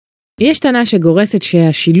יש טענה שגורסת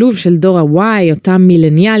שהשילוב של דור ה-Y, אותם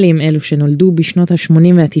מילניאלים, אלו שנולדו בשנות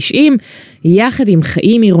ה-80 וה-90, יחד עם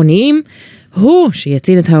חיים עירוניים, הוא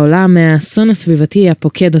שיציל את העולם מהאסון הסביבתי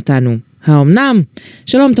הפוקד אותנו. האומנם?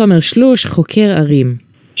 שלום תומר שלוש, חוקר ערים.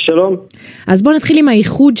 שלום. אז בואו נתחיל עם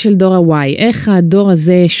האיחוד של דור ה-Y. איך הדור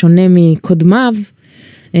הזה שונה מקודמיו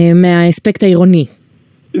מהאספקט העירוני?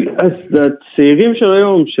 אז הצעירים של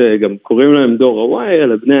היום, שגם קוראים להם דור ה-Y,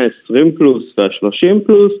 אלה בני ה-20 פלוס וה-30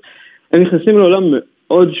 פלוס, הם נכנסים לעולם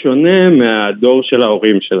מאוד שונה מהדור של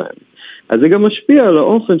ההורים שלהם. אז זה גם משפיע על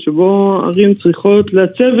האופן שבו ערים צריכות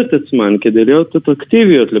לעצב את עצמן כדי להיות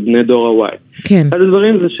אטרקטיביות לבני דור ה-Y. כן. אחד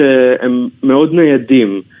הדברים זה שהם מאוד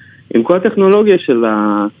ניידים. עם כל הטכנולוגיה של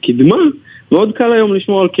הקדמה, מאוד קל היום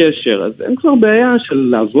לשמור על קשר. אז אין כבר בעיה של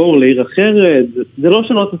לעבור לעיר אחרת. זה לא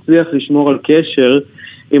שלא תצליח לשמור על קשר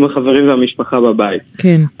עם החברים והמשפחה בבית.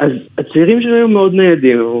 כן. אז הצעירים של היום מאוד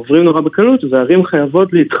ניידים, הם עוברים נורא בקלות, והערים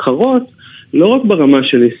חייבות להתחרות לא רק ברמה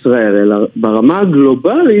של ישראל, אלא ברמה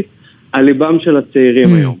הגלובלית, על ליבם של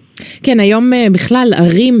הצעירים היום. כן, היום בכלל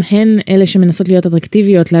ערים הן אלה שמנסות להיות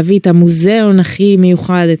אטרקטיביות, להביא את המוזיאון הכי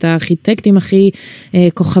מיוחד, את הארכיטקטים הכי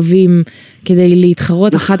כוכבים, כדי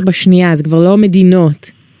להתחרות אחת בשנייה, זה כבר לא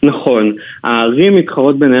מדינות. נכון, הערים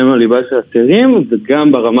מתחרות ביניהם על ליבה של הצעירים,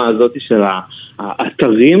 וגם ברמה הזאת של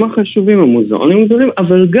האתרים החשובים, המוזיאונים הגדולים,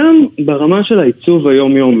 אבל גם ברמה של העיצוב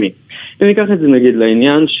היומיומי. אם ניקח את זה נגיד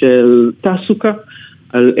לעניין של תעסוקה,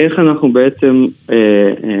 על איך אנחנו בעצם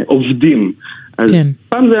עובדים. אז כן.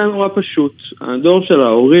 פעם זה היה נורא פשוט. הדור של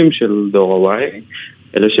ההורים של דור ה-Y,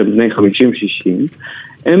 אלה שהם בני 50-60,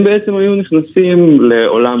 הם בעצם היו נכנסים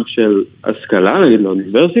לעולם של השכלה, נגיד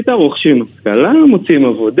לאוניברסיטה, רוכשים השכלה, מוצאים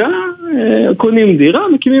עבודה, קונים דירה,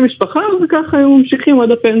 מקימים משפחה, וככה היו ממשיכים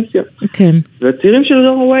עד הפנסיה. כן. והצעירים של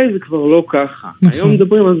דור ה-Y זה כבר לא ככה. נכון. היום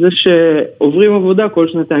מדברים על זה שעוברים עבודה כל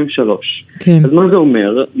 2-3. כן. אז מה זה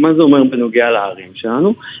אומר? מה זה אומר בנוגע לערים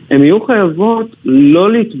שלנו? הם יהיו חייבות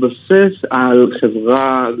לא להתבסס על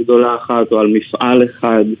חברה גדולה אחת או על מפעל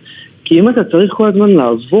אחד, כי אם אתה צריך כל הזמן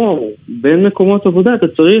לעבור בין מקומות עבודה, אתה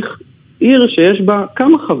צריך עיר שיש בה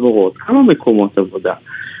כמה חברות, כמה מקומות עבודה.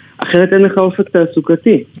 אחרת אין לך אופק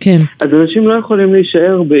תעסוקתי. כן. אז אנשים לא יכולים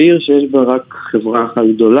להישאר בעיר שיש בה רק חברה אחת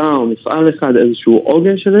גדולה או מפעל אחד, איזשהו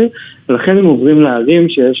עוגן שלי, ולכן הם עוברים לערים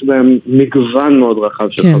שיש בהם מגוון מאוד רחב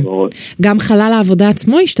של כן. חברות. גם חלל העבודה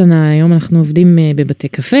עצמו השתנה, היום אנחנו עובדים בבתי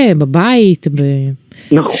קפה, בבית,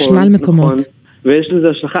 בשלל מקומות. נכון. ויש לזה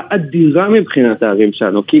השלכה אדירה מבחינת הערים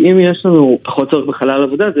שלנו, כי אם יש לנו פחות צורך בחלל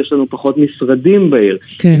עבודה, אז יש לנו פחות משרדים בעיר.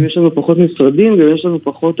 כן. אם יש לנו פחות משרדים, גם יש לנו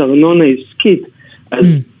פחות ארנונה עסקית. אז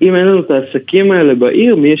אם אין לנו את העסקים האלה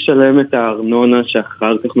בעיר, מי ישלם את הארנונה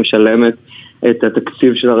שאחר כך משלמת את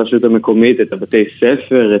התקציב של הרשות המקומית, את הבתי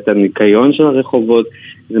ספר, את הניקיון של הרחובות?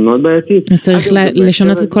 זה מאוד בעייתי. צריך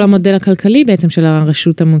לשנות את כל המודל הכלכלי בעצם של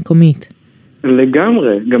הרשות המקומית.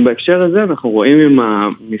 לגמרי, גם בהקשר הזה אנחנו רואים עם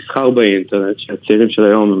המסחר באינטרנט שהצעירים של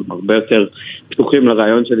היום הם הרבה יותר פתוחים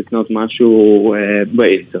לרעיון של לקנות משהו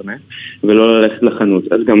באינטרנט ולא ללכת לחנות,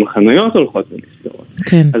 אז גם החנויות הולכות ונסגרות.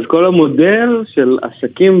 כן. אז כל המודל של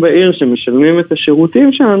עסקים בעיר שמשלמים את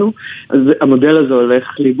השירותים שלנו, אז המודל הזה הולך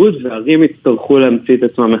לאיבוד והערים יצטרכו להמציא את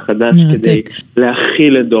עצמם מחדש כדי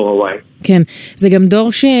להכיל את דור ה-Y. כן, זה גם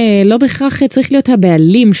דור שלא בהכרח צריך להיות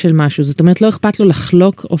הבעלים של משהו, זאת אומרת לא אכפת לו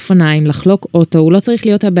לחלוק אופניים, לחלוק אוטו, הוא לא צריך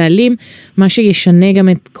להיות הבעלים, מה שישנה גם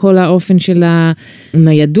את כל האופן של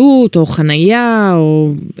הניידות או חנייה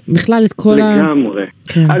או בכלל את כל לגמרי.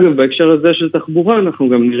 כן. אגב, בהקשר הזה של תחבורה אנחנו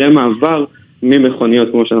גם נראה מעבר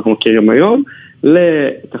ממכוניות כמו שאנחנו מכירים היום,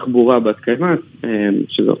 לתחבורה בת קיימא,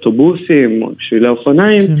 שזה אוטובוסים או שבילי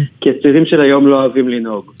אופניים, כן. כי הצעירים של היום לא אוהבים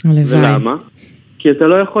לנהוג. ולמה? כי אתה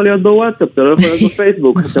לא יכול להיות בוואטסאפ, אתה לא יכול להיות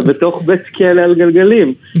בפייסבוק, אתה בתוך בית כלא על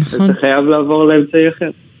גלגלים, אתה חייב לעבור לאמצעי אחר.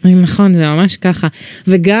 נכון, זה ממש ככה.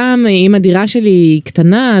 וגם אם הדירה שלי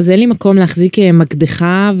קטנה, אז אין לי מקום להחזיק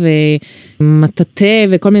מקדחה ומטאטה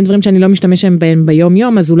וכל מיני דברים שאני לא משתמש בהם ביום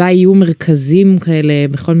יום, אז אולי יהיו מרכזים כאלה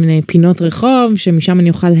בכל מיני פינות רחוב, שמשם אני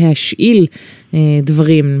אוכל להשאיל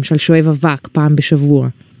דברים, למשל שואב אבק פעם בשבוע.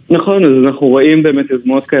 נכון, אז אנחנו רואים באמת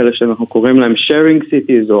יוזמות כאלה שאנחנו קוראים להם sharing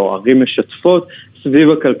cities או ערים משתפות סביב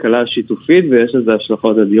הכלכלה השיתופית, ויש לזה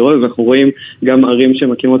השלכות אדירות, ואנחנו רואים גם ערים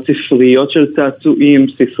שמקימות ספריות של צעצועים,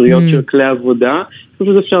 ספריות של כלי עבודה,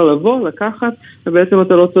 פשוט אפשר לבוא, לקחת, ובעצם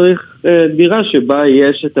אתה לא צריך דירה שבה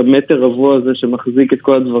יש את המטר רבוע הזה שמחזיק את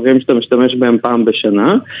כל הדברים שאתה משתמש בהם פעם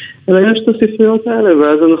בשנה, אלא יש את הספריות האלה,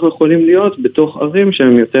 ואז אנחנו יכולים להיות בתוך ערים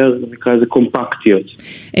שהן יותר, נקרא לזה, קומפקטיות.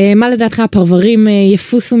 מה לדעתך הפרברים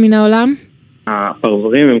יפוסו מן העולם?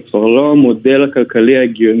 הפרברים הם כבר לא המודל הכלכלי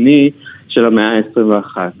ההגיוני של המאה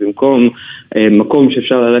ה-21. במקום מקום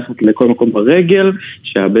שאפשר ללכת לכל מקום ברגל,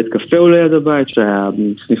 שהבית קפה הוא ליד הבית,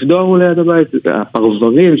 שהסניף דואר הוא ליד הבית,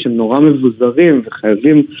 הפרברים שהם נורא מבוזרים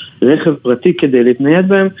וחייבים רכב פרטי כדי להתנייד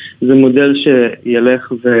בהם, זה מודל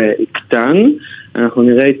שילך ויקטן. אנחנו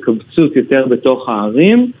נראה התקבצות יותר בתוך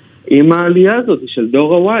הערים, עם העלייה הזאת של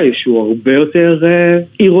דור ה-Y, שהוא הרבה יותר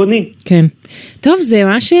עירוני. כן. טוב, זה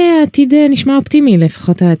ממש העתיד נשמע אופטימי,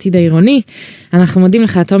 לפחות העתיד העירוני. אנחנו מודים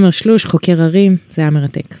לך, תומר שלוש, חוקר ערים, זה היה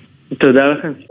מרתק. תודה לכם.